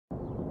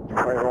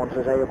Everyone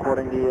today,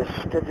 according to your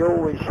schedule,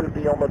 we should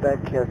be on the deck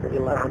at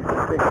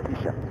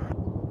 11:57.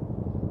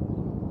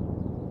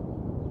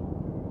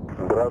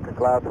 Broken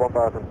cloud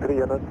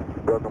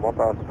 1300, broken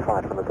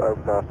 1500,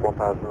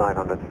 overcast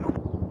 1900.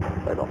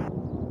 Right on.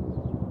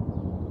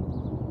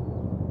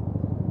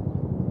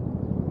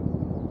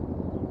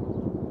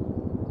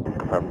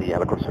 Confirm the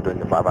helicopter doing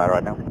the flyby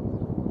right now.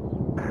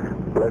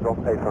 Right on,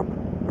 affirm.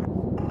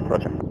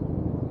 Roger.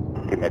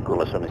 Give me a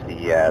call as soon as the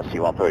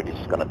C-130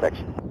 is going to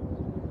taxi.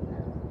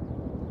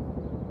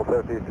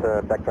 130 is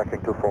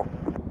backtracking 24.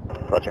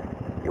 Roger.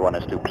 You want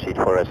us to proceed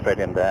for straight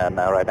in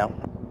now, right now?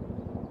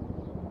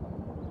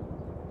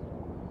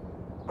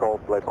 Call,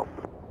 right on.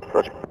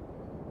 Roger.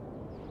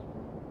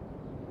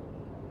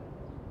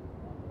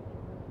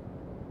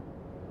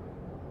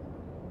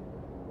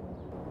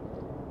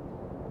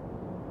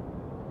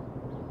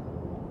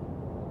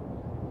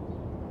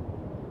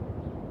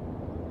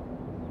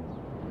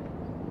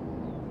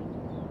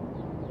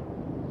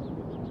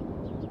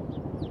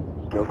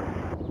 Okay.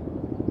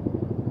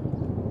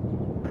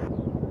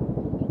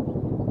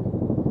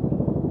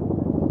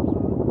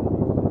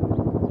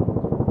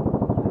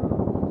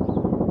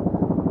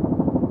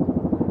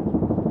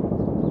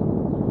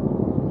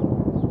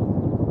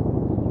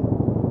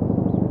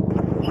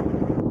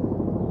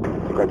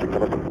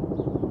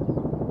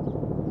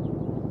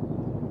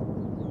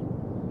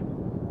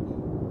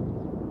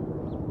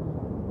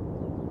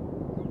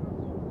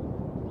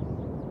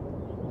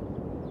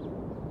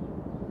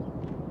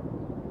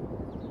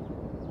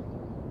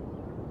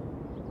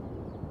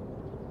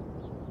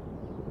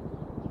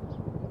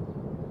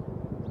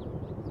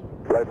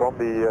 Right on,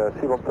 the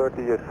C-130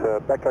 is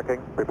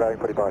backtracking, preparing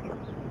for departure.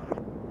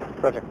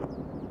 Roger.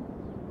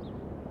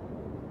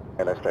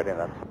 Okay, let's straight in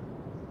then.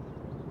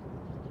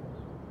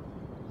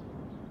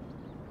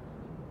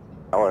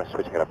 Now we're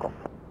switching it up, call.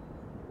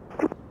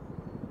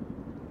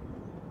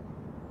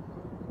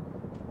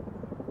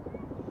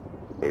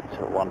 It's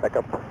one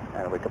backup,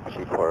 and we can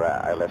proceed for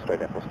ILS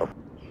straight in full stop.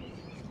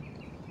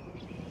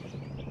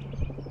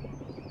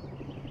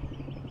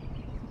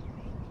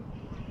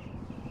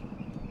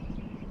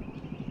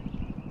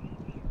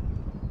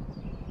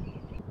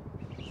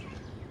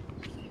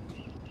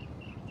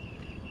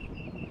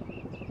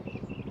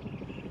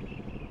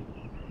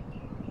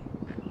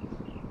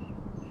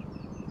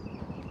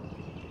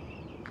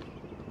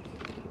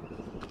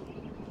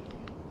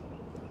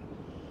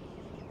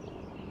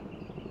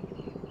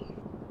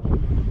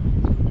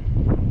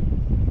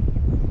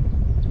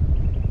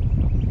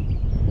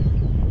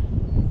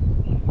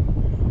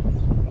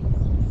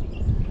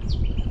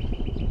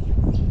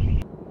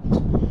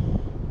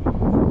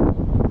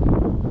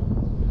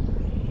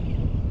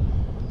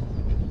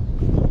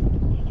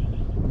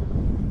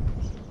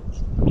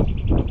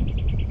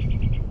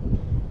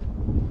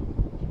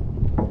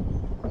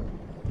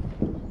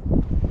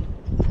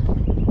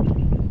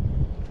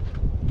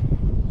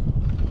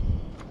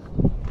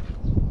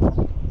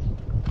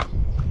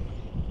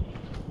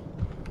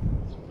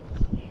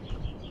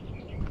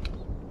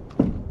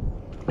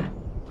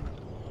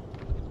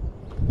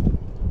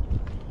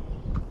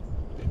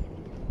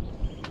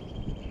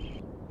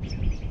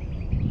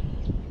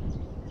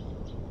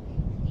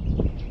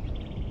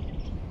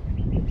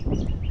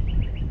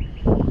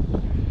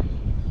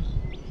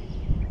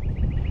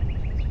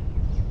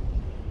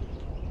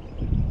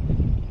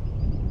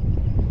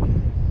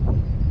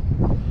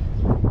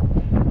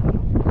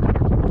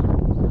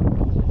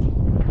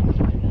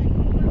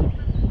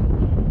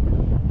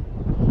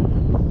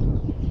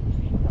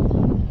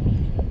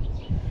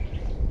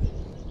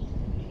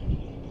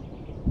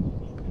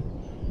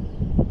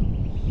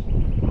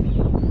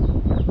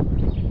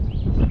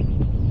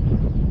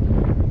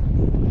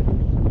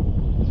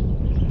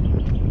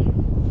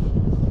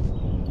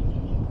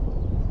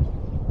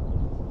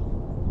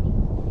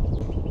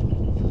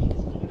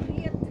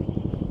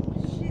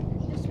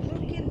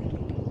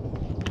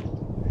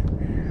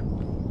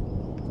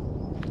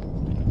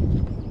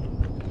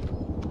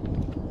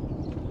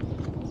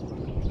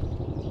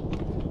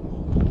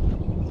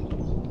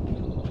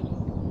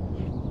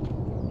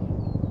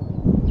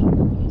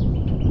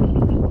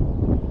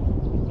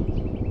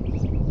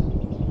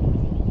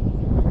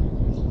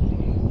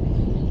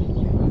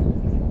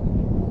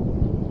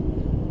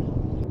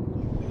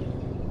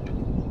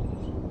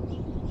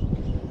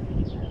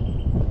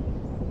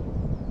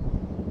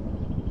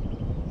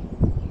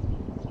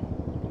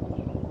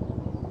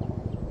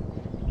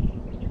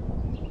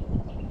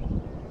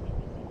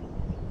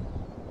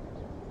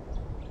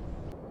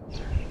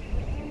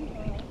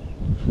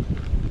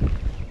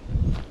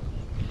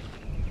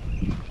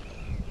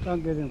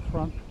 Don't get in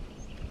front.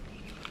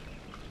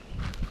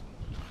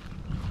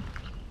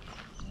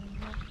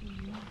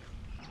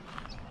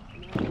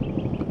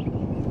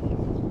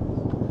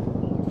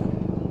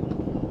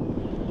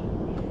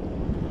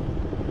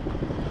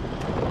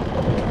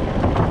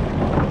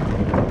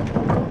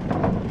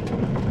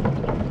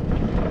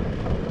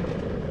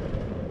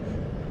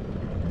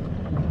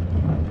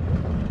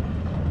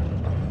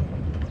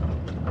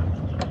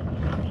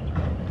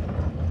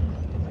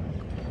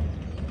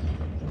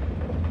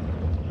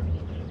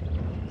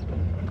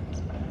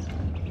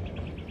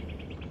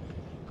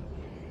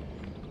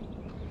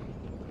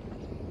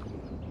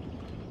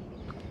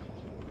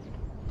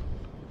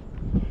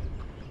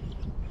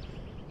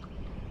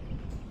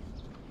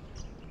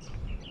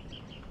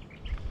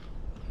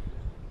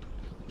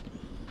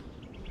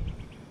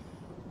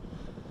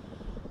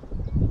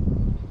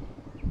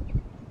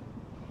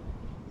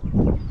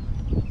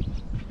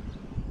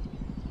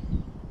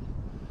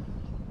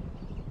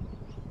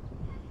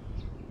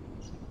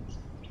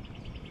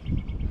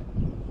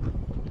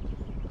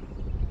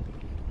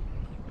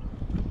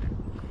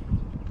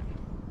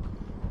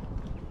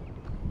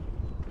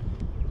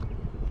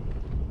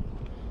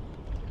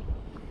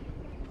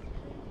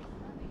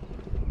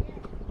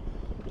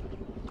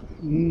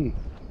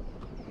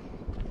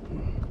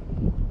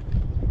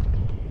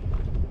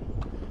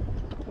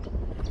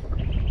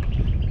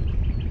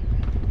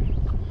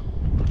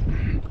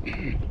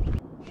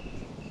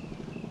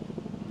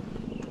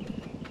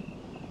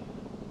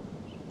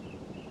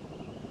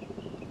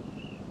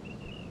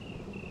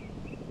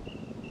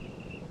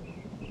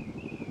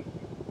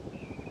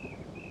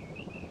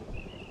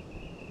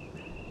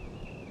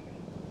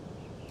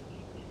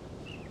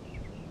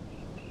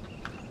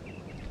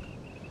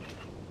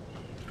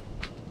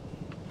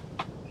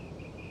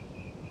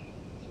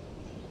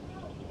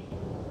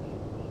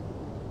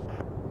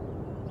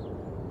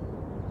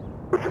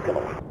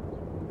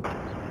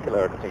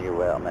 Killer to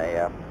you on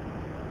a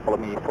follow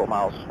me 4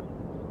 miles.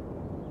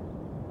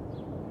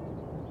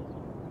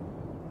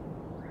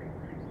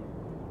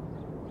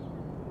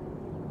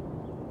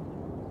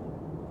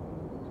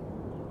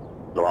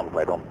 Low on,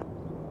 plate on.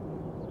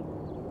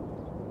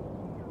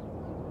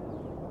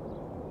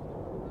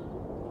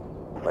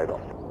 Plate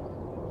on.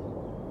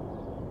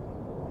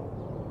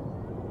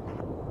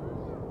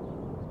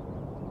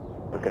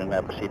 We can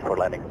proceed for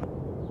landing.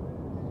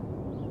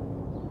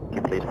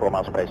 Keep please 4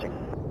 miles spacing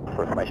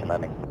for information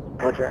landing.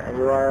 Roger, and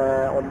you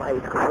are on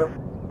 8, confirm?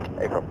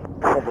 April.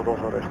 Vond het ons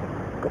wel rustig.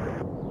 Copy.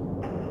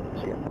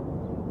 See you.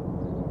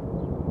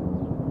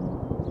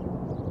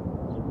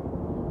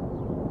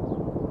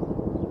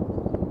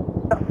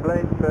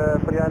 Blade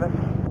for the island.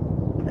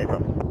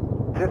 April.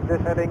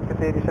 This heading,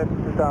 continue descent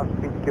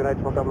 2000 feet,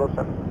 QNH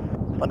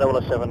 1007.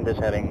 1007, this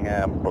heading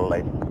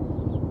Blade.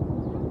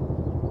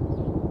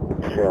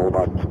 Sail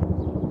about.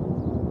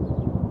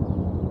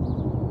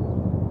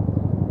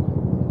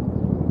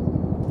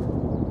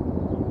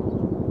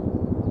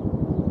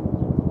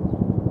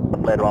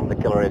 Blade 1, the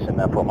killer is in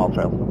 4 mile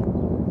trail.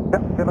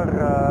 Yeah, killer,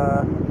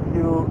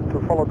 you to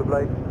follow the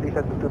blade,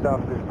 descent to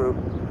 2000 is approved,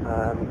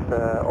 and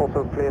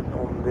also cleared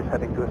on this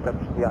heading to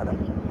establish the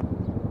islands.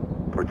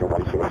 Roger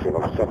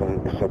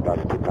 1007, descent down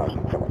to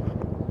 2000, come on.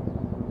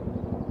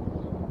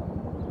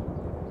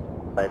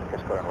 Blade,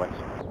 Casco and winds.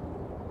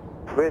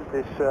 Wind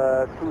is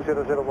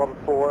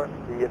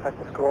 20014, the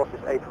effective cross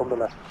is 8 from the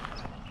left.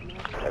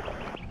 Okay.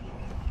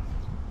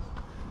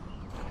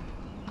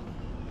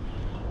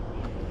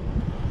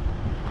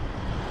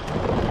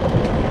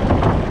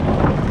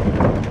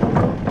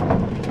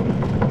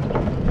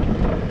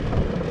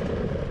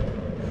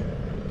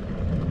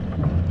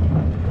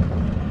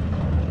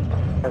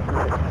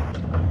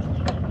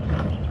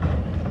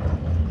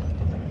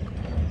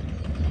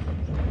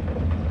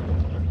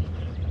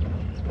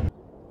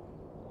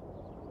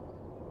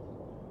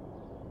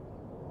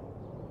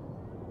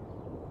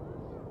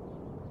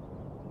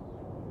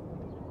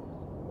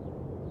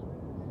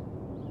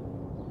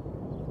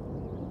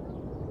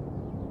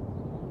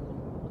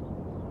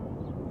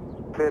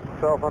 Cleared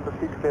 1200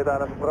 feet, cleared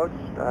island approach.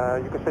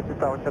 You can set your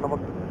tower channel 1.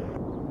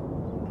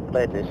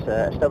 Blade is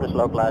established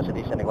localizer,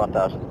 descending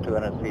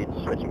 1200 feet,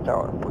 switching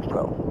tower, push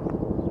 12.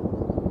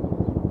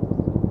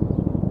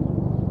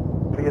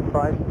 Be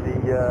advised,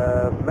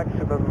 the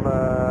maximum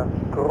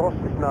cross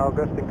is now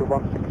gusting to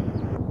 16.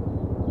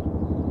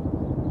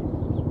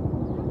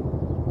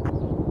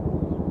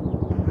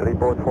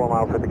 Report 4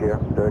 miles with the gear,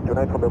 the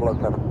QNH from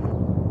 007.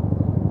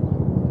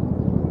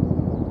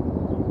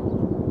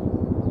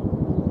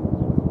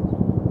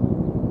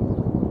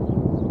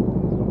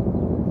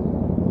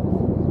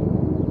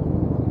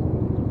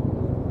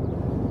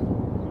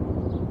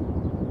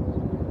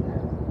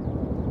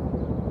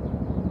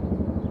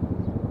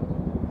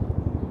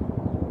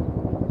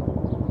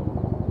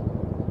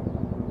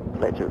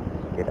 Blade 2,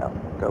 get out,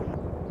 go.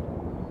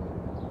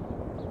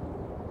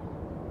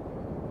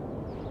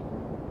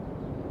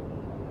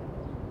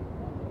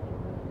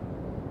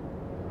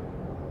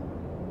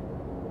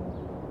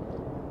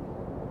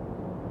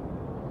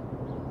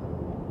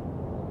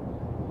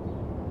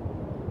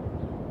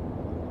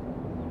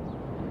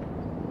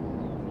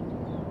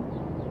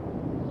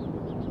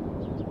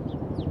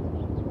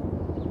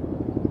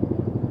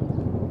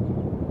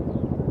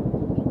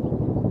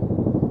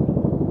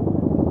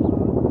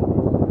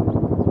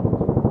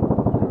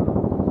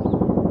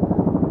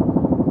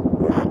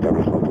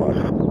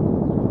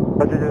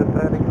 Roger, you're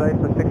trailing blade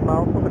for 6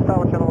 miles from the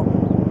tower channel.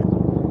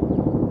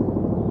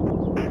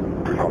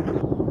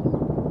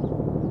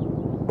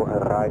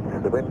 Right,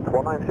 the wind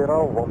 190,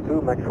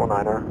 12, max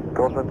 19er.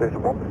 Crosswind is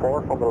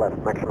 14 from the left,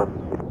 maximum.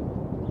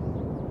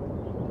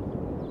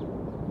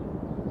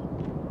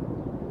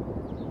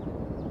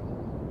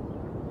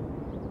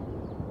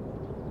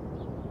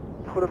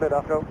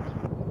 Goedemiddag, go.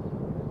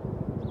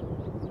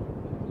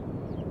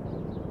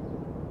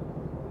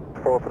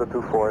 4 for the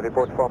 24,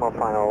 report 4 mile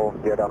final,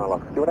 gear down and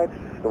lock.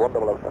 QNH, the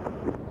 1007.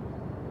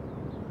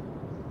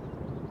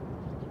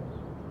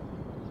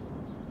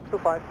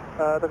 25,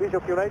 the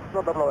visual QNH,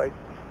 1008.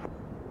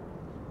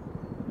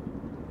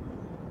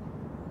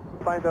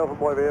 Find over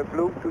mooi weer,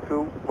 blue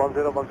 22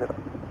 1010.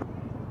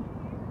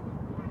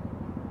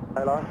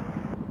 Helaas.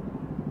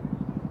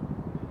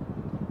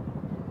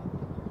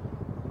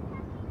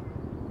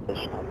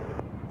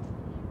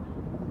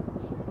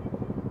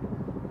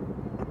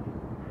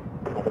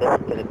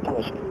 Left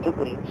towards the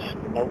bridge,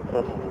 no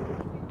problem.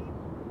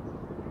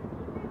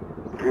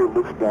 Clear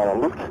looks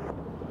down left.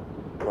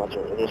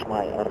 Roger, it is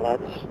my right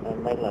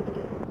and my left.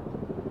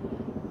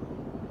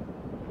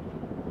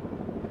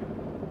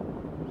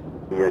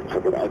 Yeah,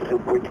 check it out real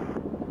quick.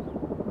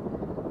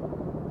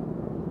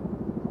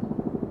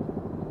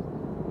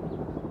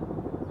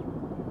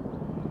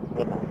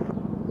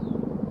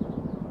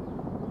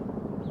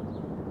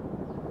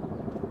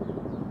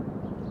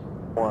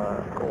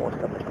 Kom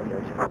stappen van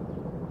deze.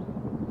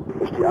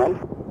 Is die aan?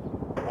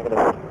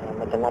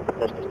 Met de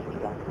lampentest is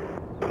die aan.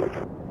 Kijk.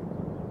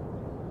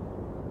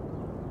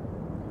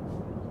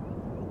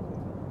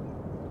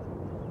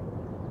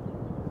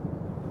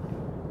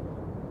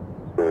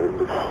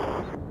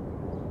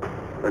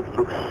 It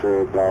looks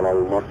down a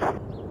lot.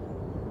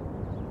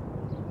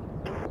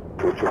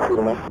 What's your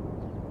fuel mass?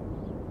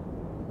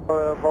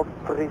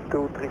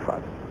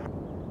 13235.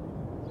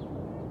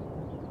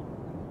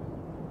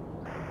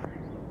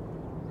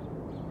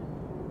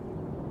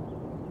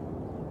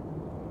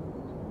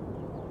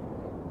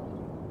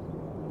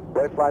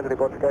 Wave flight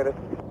report located.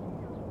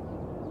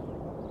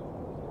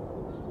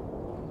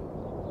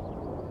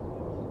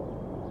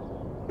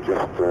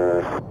 Just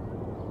the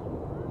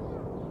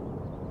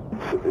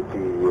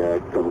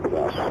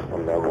compass,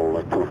 and then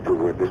we'll talk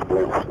to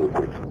display off real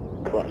quick.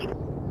 Right.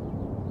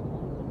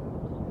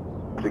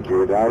 The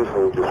gear down,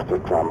 so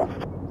just climb up.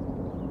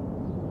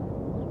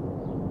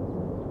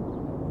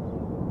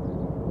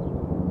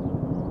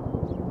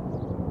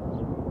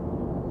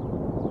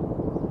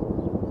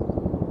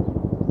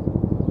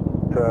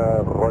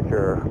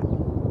 Roger.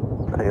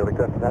 Can you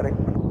request heading?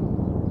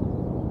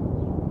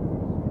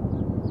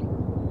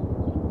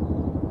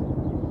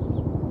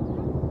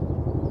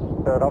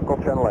 Rapcom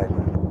channel 8.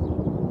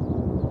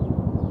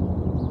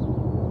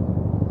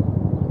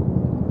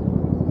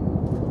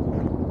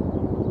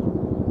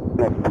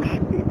 Push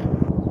speed.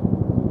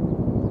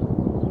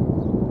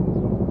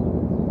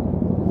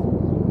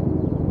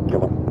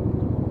 Come on.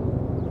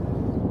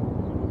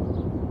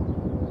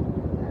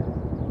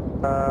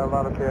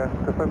 Laat ik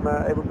confirm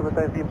able to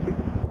maintain DMC.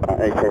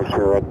 Echo,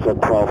 sir, at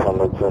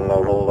 1200, and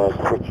we'll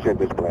switch to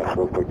display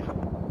real quick.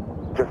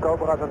 Just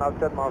Cobra is now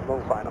 10 miles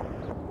long final.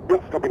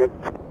 Yeah, copy that.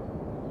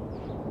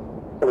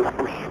 Let's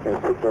push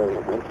and put the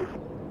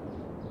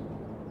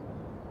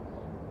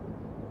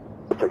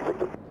check.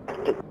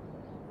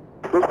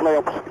 Display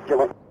up,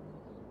 killer.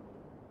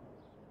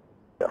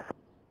 Yeah.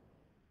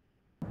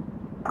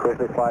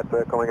 Grizzly flight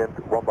coming in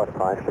 1 by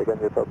 5, again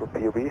your total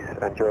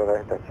PUBs and your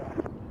intention.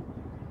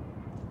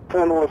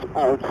 Panel is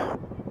out.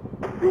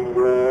 The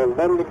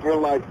landing gear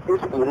light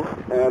is on,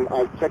 and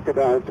I checked it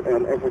out,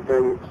 and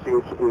everything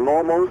seems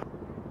normal.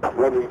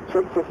 When we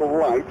check for the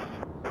lights,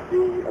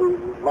 the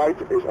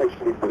light is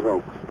actually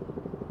broke.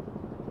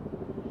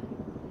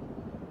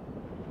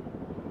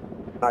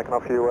 I can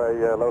offer you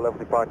a low-level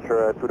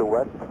departure to the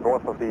west,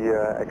 north of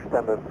the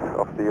extended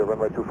of the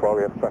runway 24.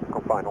 We have traffic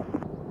on final.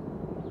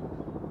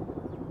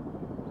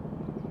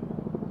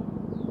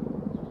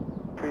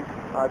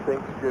 I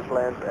think just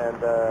land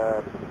and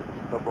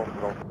no problem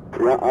at all.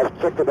 Yeah, I've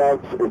checked it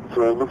out. It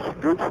looks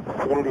good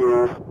from the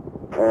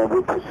air.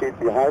 We proceed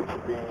behind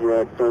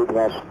the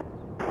Cobras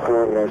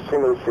for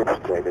single ship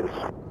trade-ins.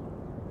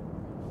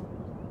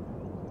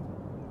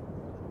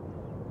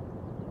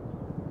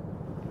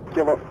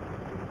 Kilo.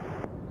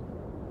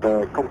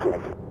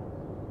 Complete.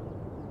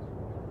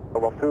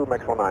 12,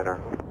 max 19er.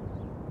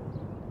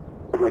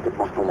 Make it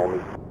max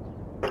 19.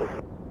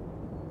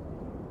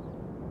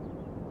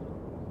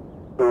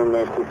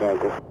 En goed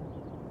kijken.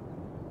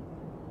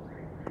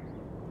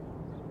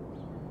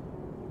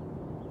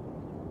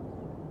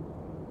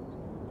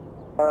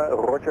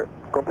 Roger,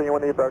 continue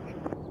on the approach.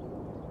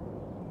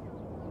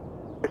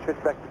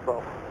 Switch back to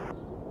 12.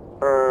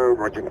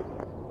 Roger.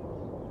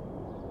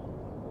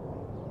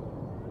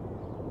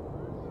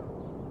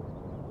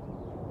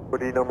 For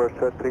the numbers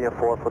 3 and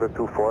 4 for the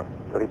 2-4.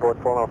 Report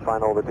 4 now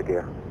final with the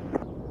gear.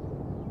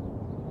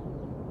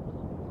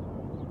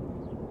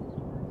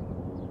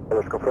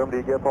 Let's confirm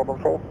the gear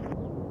problem solved.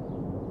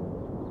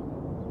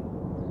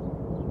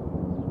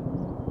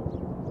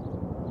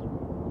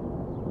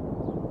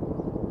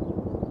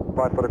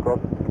 Flight for the cross.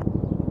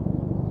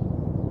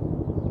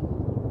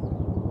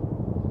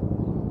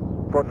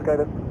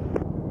 Fortificated.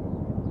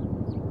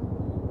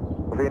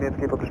 Convenience,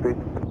 keep up the speed.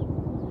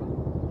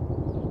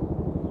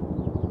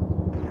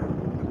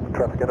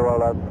 Traffic in the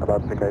rollout,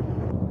 about to vacate.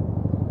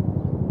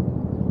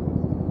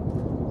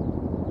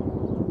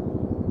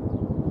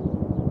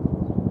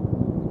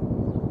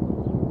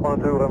 One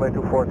and 2, runway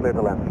 24, clear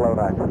to land, slow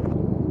right.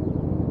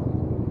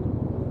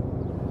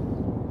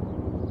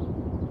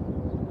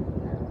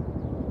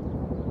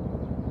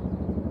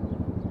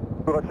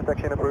 Roger,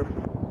 taxi approved.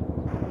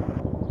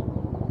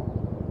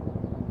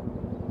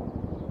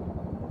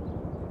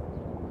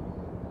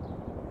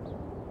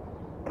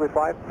 With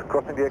 5,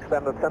 crossing the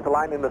extended center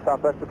line in the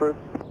southwest approved.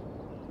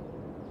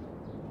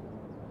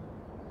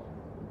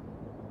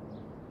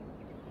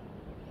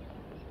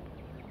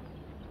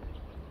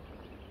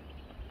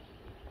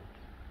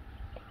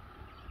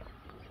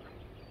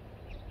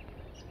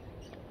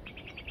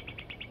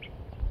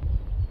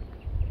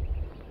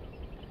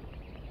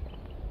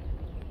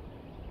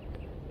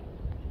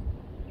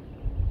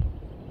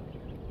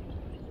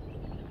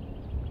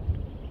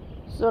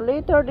 So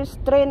later this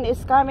train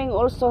is coming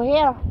also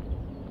here.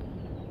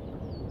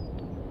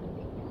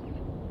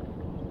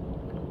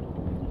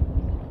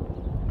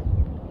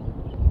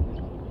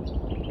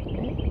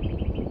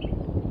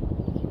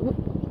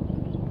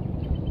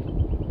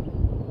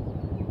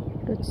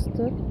 That's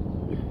that.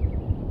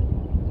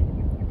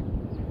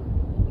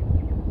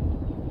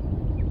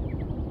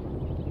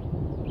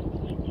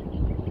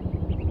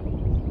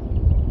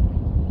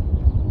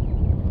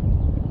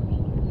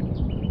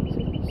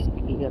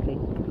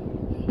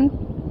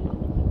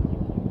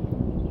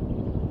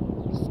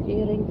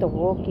 Scaring the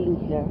walking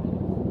here.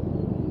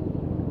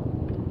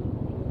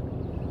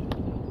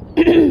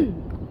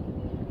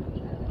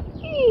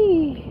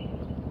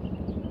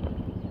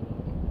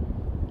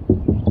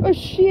 Oh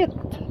shit.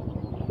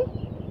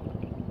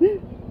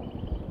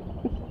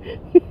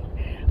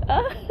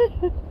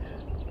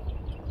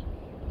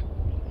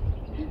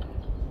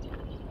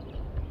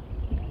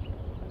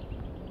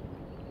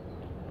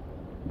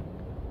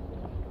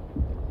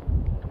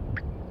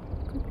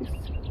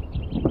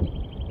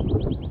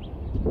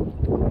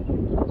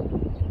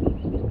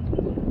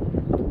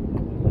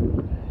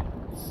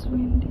 It's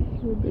windy.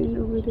 We're going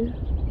over there.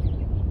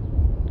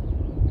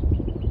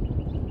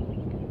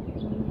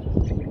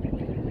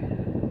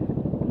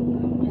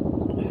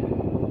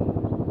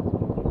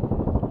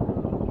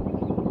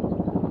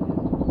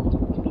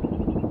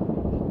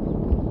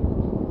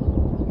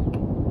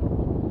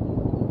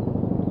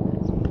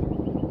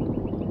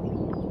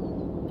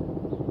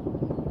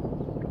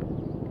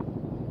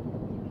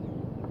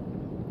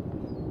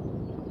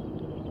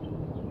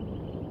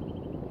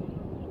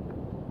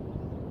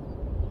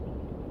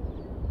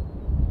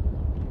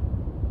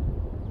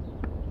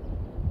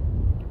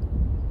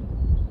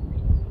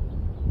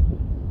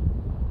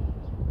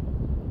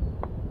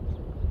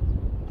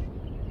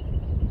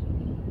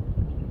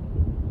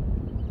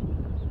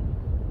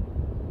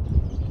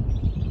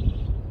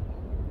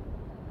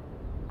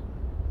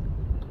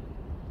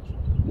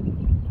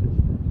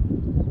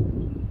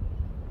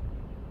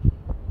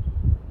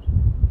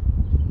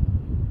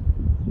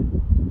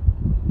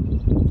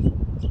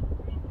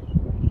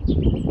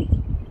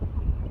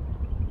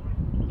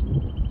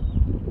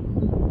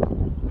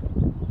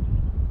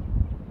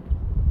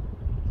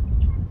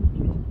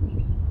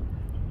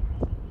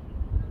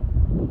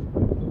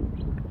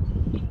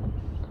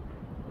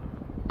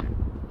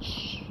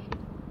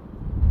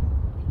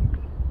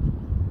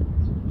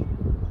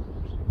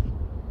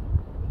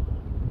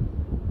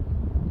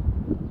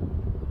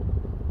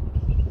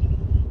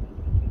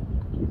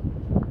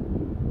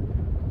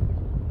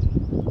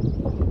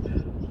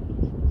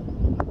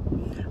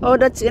 Oh,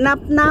 that's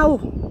enough now.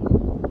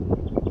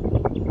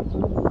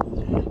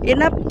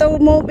 Enough to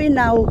movie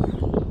now.